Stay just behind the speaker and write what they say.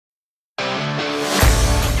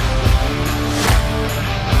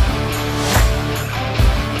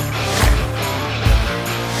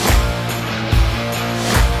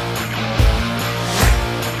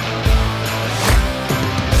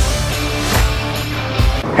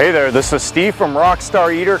Hey there, this is Steve from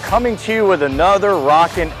Rockstar Eater coming to you with another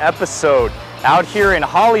rockin' episode out here in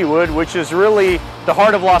Hollywood, which is really the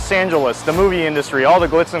heart of Los Angeles, the movie industry, all the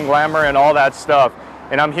glitz and glamour and all that stuff.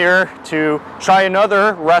 And I'm here to try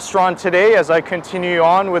another restaurant today as I continue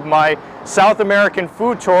on with my South American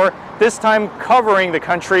food tour, this time covering the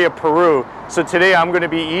country of Peru. So today I'm going to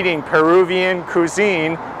be eating Peruvian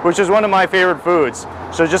cuisine, which is one of my favorite foods.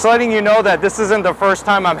 So just letting you know that this isn't the first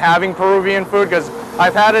time I'm having Peruvian food, because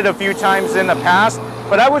I've had it a few times in the past,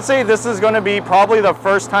 but I would say this is going to be probably the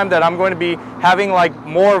first time that I'm going to be having like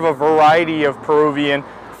more of a variety of Peruvian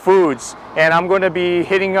foods. And I'm going to be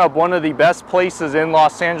hitting up one of the best places in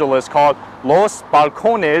Los Angeles called Los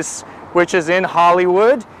Balcones, which is in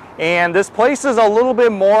Hollywood. And this place is a little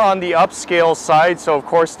bit more on the upscale side, so of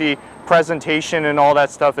course the presentation and all that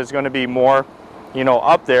stuff is going to be more,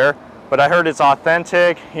 up there. But I heard it's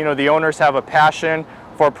authentic. The owners have a passion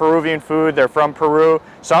for Peruvian food. They're from Peru.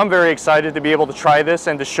 So I'm very excited to be able to try this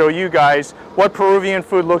and to show you guys what Peruvian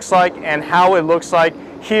food looks like and how it looks like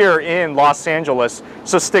here in Los Angeles.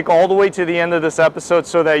 So stick all the way to the end of this episode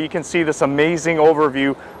so that you can see this amazing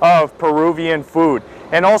overview of Peruvian food.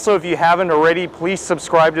 And also, if you haven't already, please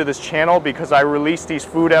subscribe to this channel because I release these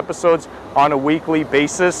food episodes on a weekly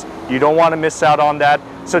basis. You don't want to miss out on that.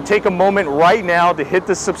 So take a moment right now to hit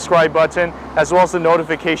the subscribe button as well as the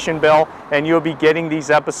notification bell, and you'll be getting these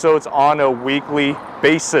episodes on a weekly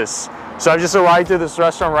basis. So I just arrived at this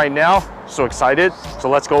restaurant right now. So excited. So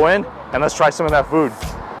let's go in and let's try some of that food.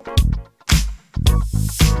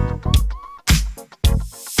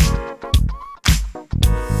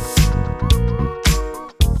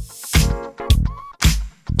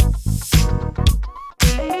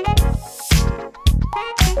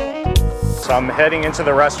 So I'm heading into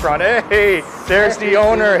the restaurant. Hey, there's the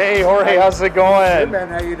owner. Hey, Jorge, how's it going? Good, man.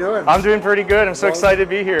 How you doing? I'm doing pretty good. I'm so excited to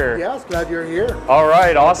be here. Yes, glad you're here. All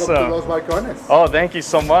right, awesome. Welcome to Los Balcones. Oh, thank you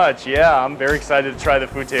so much. Yeah, I'm very excited to try the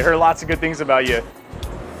food today. I heard lots of good things about you.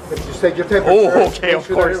 Just take your temperature. Oh, okay, of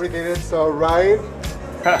sure course. That everything is all right.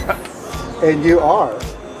 And you are.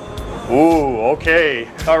 Ooh, okay.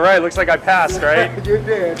 All right, looks like I passed, right? You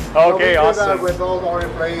did. Okay, so we awesome. do that with all our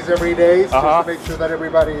employees every day, just to make sure that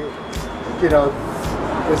everybody,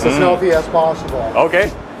 is as healthy as possible.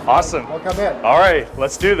 Okay, awesome. Welcome in. All right,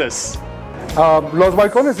 let's do this. Los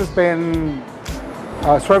Balcones has been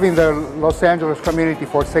serving the Los Angeles community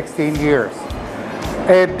for 16 years.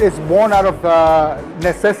 It is born out of the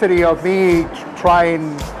necessity of me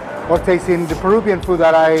trying or tasting the Peruvian food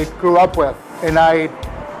that I grew up with. And I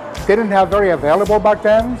didn't have very available back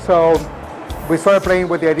then, so we started playing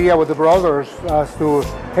with the idea with the brothers as to,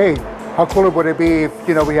 hey, how cool would it be if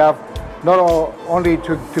we have not only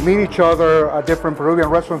to meet each other at different Peruvian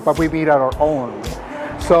restaurants, but we meet at our own.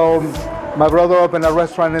 So my brother opened a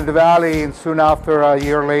restaurant in the Valley, and soon after, a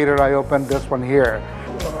year later, I opened this one here.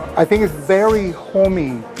 I think it's very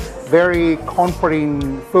homey, very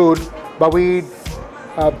comforting food, but we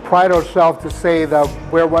pride ourselves to say that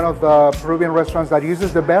we're one of the Peruvian restaurants that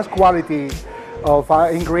uses the best quality of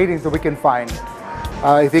ingredients that we can find.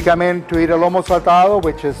 If you come in to eat a lomo saltado,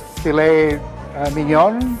 which is filet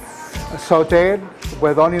mignon, sauteed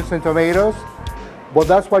with onions and tomatoes, well,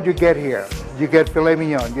 that's what you get here. You get filet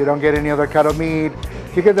mignon. You don't get any other kind of meat.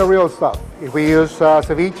 You get the real stuff. If we use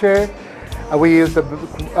ceviche, we use the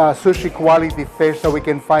sushi quality fish that we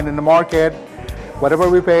can find in the market. Whatever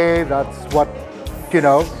we pay, that's what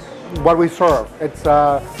what we serve. It's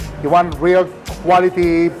you want real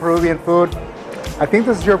quality Peruvian food, I think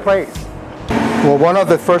this is your place. Well, one of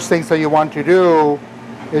the first things that you want to do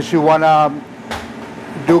is you want to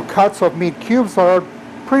do cuts of meat cubes that are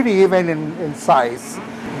pretty even in size.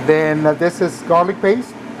 Then this is garlic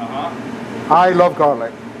paste. I love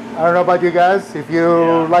garlic. I don't know about you guys. If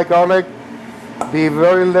you like garlic, be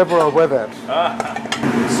very liberal with it.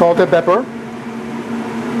 Salt and pepper.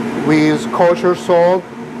 We use kosher salt,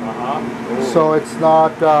 so it's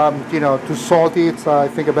not too salty. It's I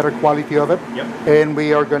think a better quality of it. Yep. And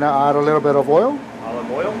we are going to add a little bit of oil.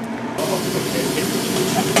 Olive oil.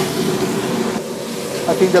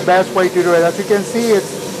 I think the best way to do it, as you can see,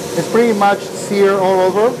 it's pretty much seared all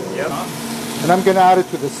over. Yep. And I'm going to add it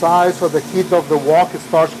to the side so the heat of the wok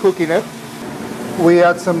starts cooking it. We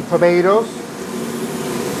add some tomatoes.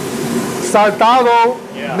 Saltado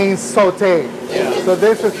means sauté. Yeah. So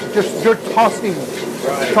this is just, you're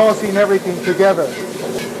tossing everything together.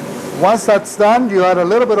 Once that's done, you add a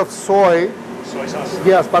little bit of soy. Soy sauce?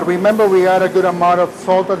 Yes, but remember we add a good amount of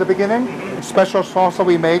salt at the beginning. Special sauce that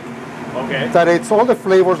we make. Okay. That it's all the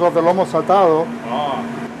flavors of the lomo saltado. Oh,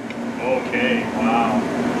 okay, wow.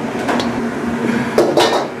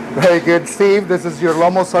 Very good, Steve. This is your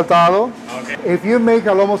lomo saltado. Okay. If you make a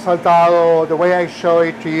lomo saltado the way I show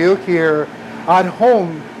it to you here at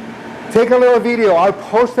home, take a little video. I'll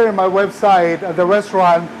post it on my website at the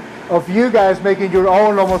restaurant of you guys making your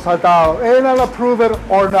own lomo saltado, and I'll approve it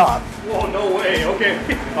or not. Whoa, no way.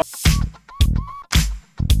 Okay.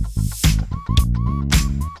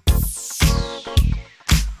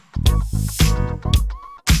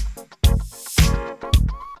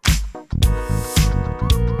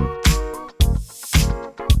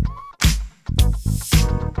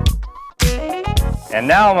 And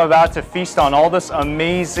now I'm about to feast on all this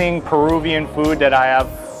amazing Peruvian food that I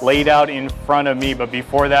have laid out in front of me. But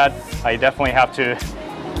before that, I definitely have to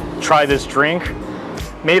try this drink.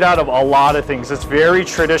 Made out of a lot of things. It's very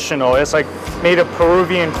traditional. It's like made of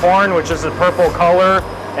Peruvian corn, which is the purple color,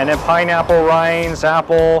 and then pineapple rinds,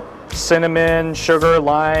 apple, cinnamon, sugar,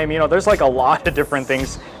 lime. You know, there's like a lot of different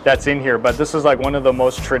things that's in here, but this is like one of the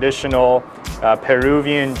most traditional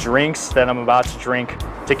Peruvian drinks that I'm about to drink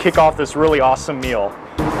to kick off this really awesome meal.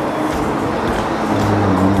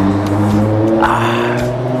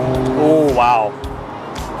 Oh wow,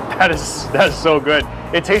 that is so good.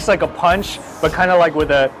 It tastes like a punch, but kind of like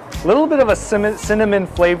with a little bit of a cinnamon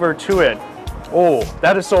flavor to it. Oh,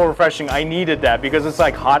 that is so refreshing. I needed that because it's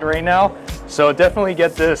like hot right now. So definitely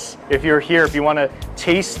get this if you're here, if you want a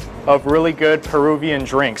taste of really good Peruvian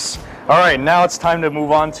drinks. All right, now it's time to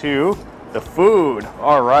move on to the food.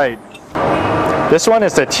 All right. This one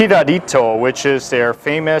is the tiradito, which is their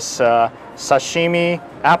famous sashimi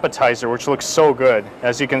appetizer, which looks so good.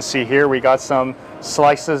 As you can see here, we got some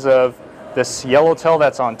slices of this yellowtail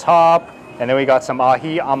that's on top, and then we got some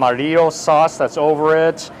ají amarillo sauce that's over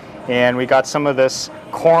it, and we got some of this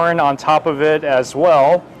corn on top of it as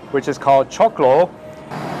well, which is called choclo.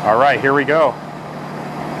 All right, here we go.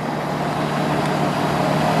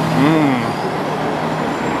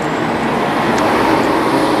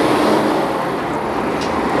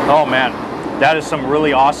 Oh man, that is some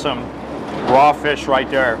really awesome raw fish right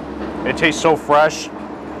there. It tastes so fresh.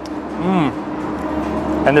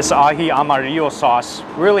 And this ají amarillo sauce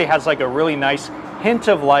really has like a really nice hint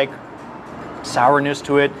of like sourness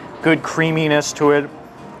to it, good creaminess to it.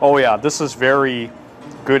 Oh yeah, this is very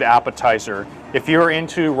good appetizer. If you're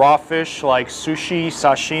into raw fish like sushi,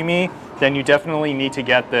 sashimi, then you definitely need to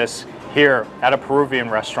get this here at a Peruvian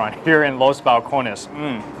restaurant here in Los Balcones.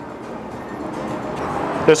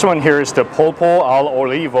 This one here is the pulpo al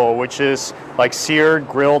olivo, which is like seared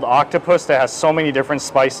grilled octopus that has so many different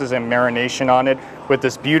spices and marination on it, with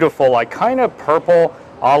this beautiful like kind of purple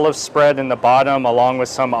olive spread in the bottom along with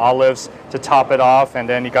some olives to top it off, and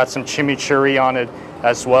then you got some chimichurri on it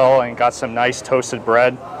as well, and got some nice toasted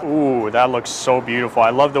bread. Ooh, that looks so beautiful.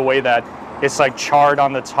 I love the way that it's like charred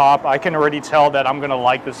on the top. I can already tell that I'm gonna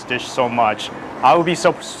like this dish so much. I would be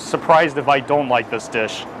so surprised if I don't like this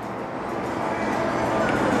dish.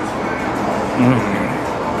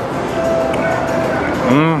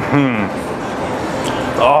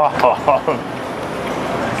 Oh.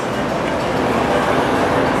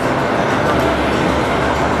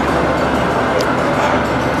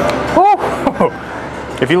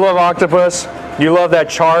 If you love octopus, you love that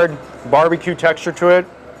charred barbecue texture to it,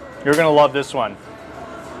 you're gonna love this one.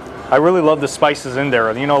 I really love the spices in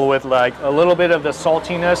there, you know, with like a little bit of the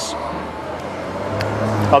saltiness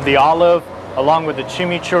of the olive along with the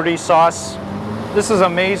chimichurri sauce. This is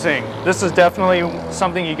amazing. This is definitely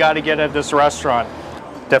something you got to get at this restaurant.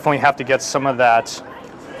 Definitely have to get some of that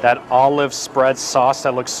olive spread sauce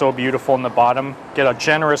that looks so beautiful in the bottom. Get a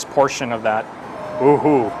generous portion of that.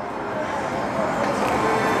 Ooh.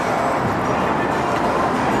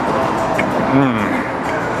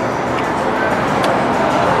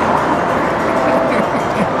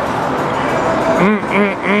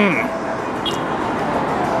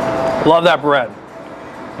 Love that bread.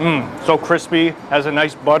 So crispy, has a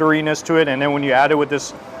nice butteriness to it, and then when you add it with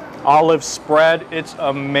this olive spread, it's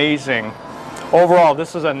amazing. Overall,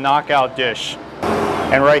 this is a knockout dish.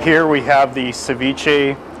 And right here we have the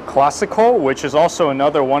ceviche clásico, which is also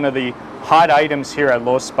another one of the hot items here at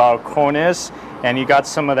Los Balcones. And you got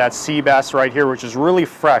some of that sea bass right here, which is really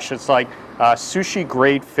fresh. It's like sushi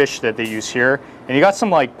grade fish that they use here. And you got some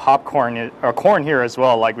like popcorn or corn here as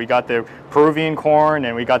well. Like we got the Peruvian corn,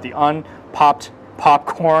 and we got the unpopped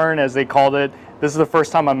popcorn, as they called it. This is the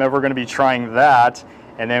first time I'm ever going to be trying that.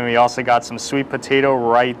 And then we also got some sweet potato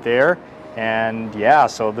right there. And yeah,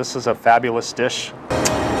 so this is a fabulous dish.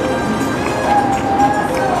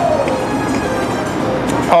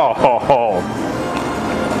 Oh,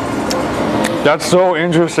 that's so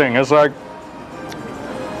interesting. It's like,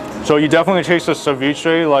 so you definitely taste the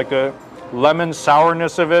ceviche, like the lemon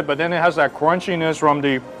sourness of it, but then it has that crunchiness from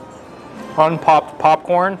the unpopped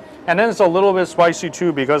popcorn. And then it's a little bit spicy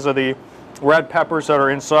too because of the red peppers that are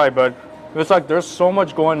inside. But it's like there's so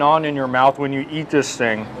much going on in your mouth when you eat this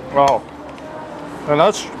thing. Wow. And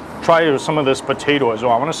let's try some of this potato as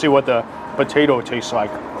well. I want to see what the potato tastes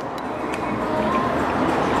like.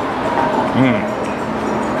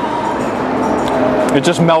 It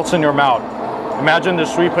just melts in your mouth. Imagine the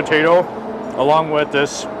sweet potato along with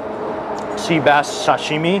this sea bass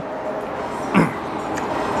sashimi.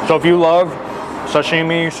 So if you love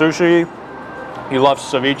sashimi, sushi, you love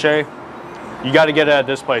ceviche, you got to get it at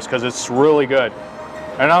this place because it's really good.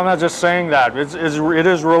 And I'm not just saying that, it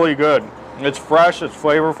is really good. It's fresh, it's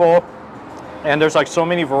flavorful, and there's like so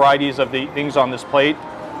many varieties of the things on this plate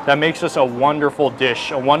that makes this a wonderful dish,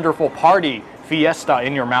 a wonderful party, fiesta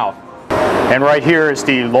in your mouth. And right here is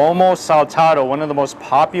the lomo saltado, one of the most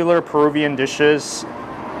popular Peruvian dishes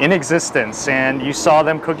in existence. And you saw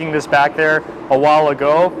them cooking this back there a while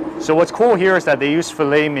ago. So what's cool here is that they use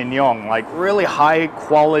filet mignon, like really high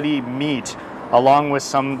quality meat, along with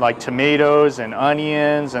some like tomatoes and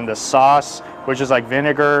onions and the sauce, which is like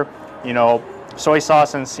vinegar, you know, soy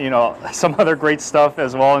sauce and, you know, some other great stuff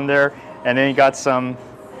as well in there. And then you got some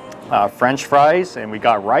French fries, and we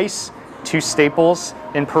got rice, two staples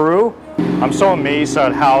in Peru. I'm so amazed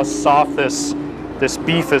at how soft this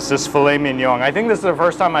beef is, this filet mignon. I think this is the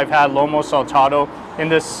first time I've had lomo saltado in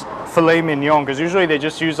this filet mignon, because usually they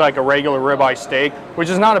just use like a regular ribeye steak, which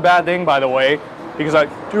is not a bad thing, by the way, because I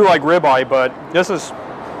do like ribeye, but this is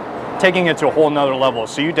taking it to a whole nother level.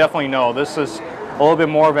 So you definitely know this is a little bit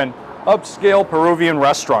more of an upscale Peruvian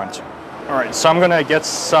restaurant. All right, so I'm gonna get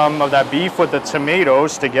some of that beef with the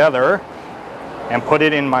tomatoes together and put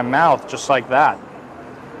it in my mouth just like that.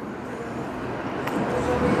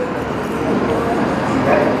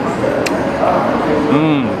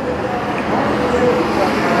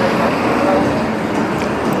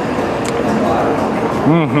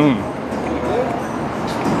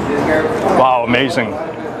 Wow, amazing.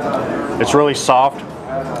 It's really soft.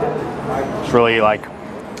 It's really like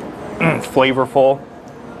flavorful.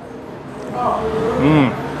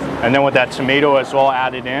 And then with that tomato as well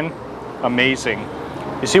added in, amazing.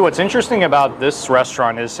 You see, what's interesting about this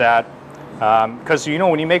restaurant is that because you know,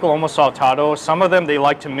 when you make lomo saltado, some of them they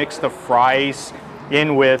like to mix the fries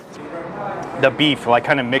in with the beef, like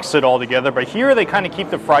kind of mix it all together. But here they kind of keep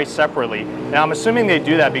the fries separately. Now I'm assuming they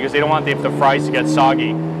do that because they don't want the fries to get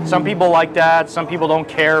soggy. Some people like that. Some people don't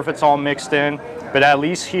care if it's all mixed in. But at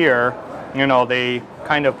least here, you know, they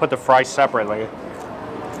kind of put the fries separately.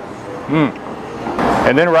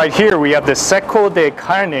 And then right here we have the seco de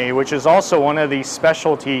carne, which is also one of the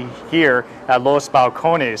specialty here at Los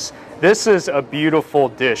Balcones. This is a beautiful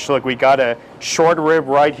dish. Look, we got a short rib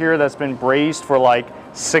right here that's been braised for like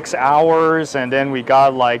 6 hours, and then we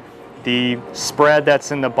got like the spread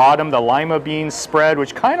that's in the bottom, the lima bean spread,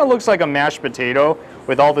 which kind of looks like a mashed potato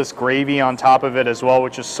with all this gravy on top of it as well,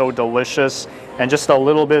 which is so delicious, and just a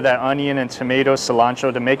little bit of that onion and tomato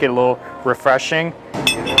cilantro to make it a little refreshing.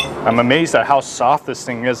 I'm amazed at how soft this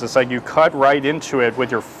thing is. It's like you cut right into it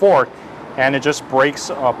with your fork and it just breaks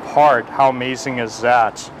apart. How amazing is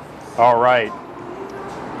that? All right.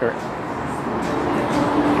 Here.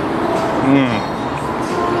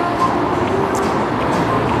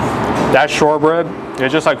 That shortbread, it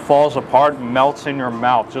just like falls apart, melts in your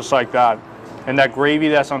mouth, just like that. And that gravy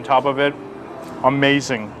that's on top of it,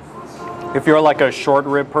 amazing. If you're like a short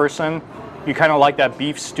rib person, you kind of like that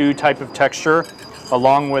beef stew type of texture,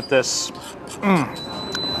 along with this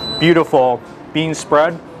beautiful bean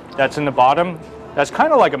spread that's in the bottom. That's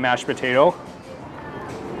kind of like a mashed potato.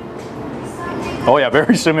 Oh yeah,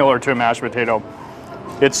 very similar to a mashed potato.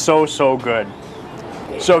 It's so, so good.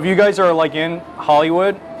 So if you guys are like in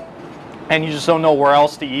Hollywood and you just don't know where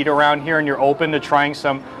else to eat around here and you're open to trying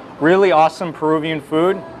some really awesome Peruvian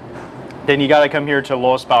food, then you gotta come here to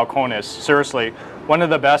Los Balcones. Seriously, one of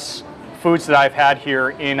the best foods that I've had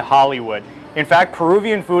here in Hollywood. In fact,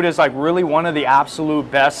 Peruvian food is like really one of the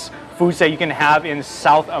absolute best foods that you can have in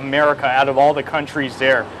South America out of all the countries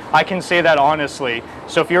there. I can say that honestly.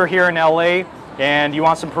 So if you're here in LA and you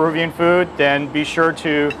want some Peruvian food, then be sure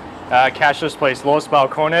to catch this place, Los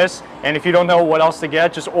Balcones. And if you don't know what else to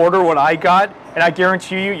get, just order what I got, and I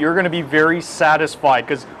guarantee you, you're gonna be very satisfied,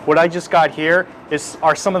 because what I just got here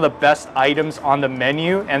are some of the best items on the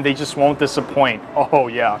menu, and they just won't disappoint. Oh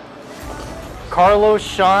yeah. Carlos,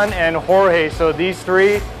 Sean, and Jorge, so these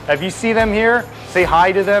three, if you see them here, say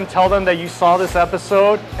hi to them, tell them that you saw this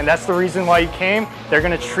episode, and that's the reason why you came. They're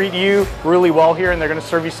gonna treat you really well here, and they're gonna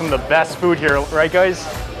serve you some of the best food here, right guys?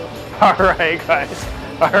 All right, guys.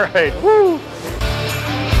 All right, woo!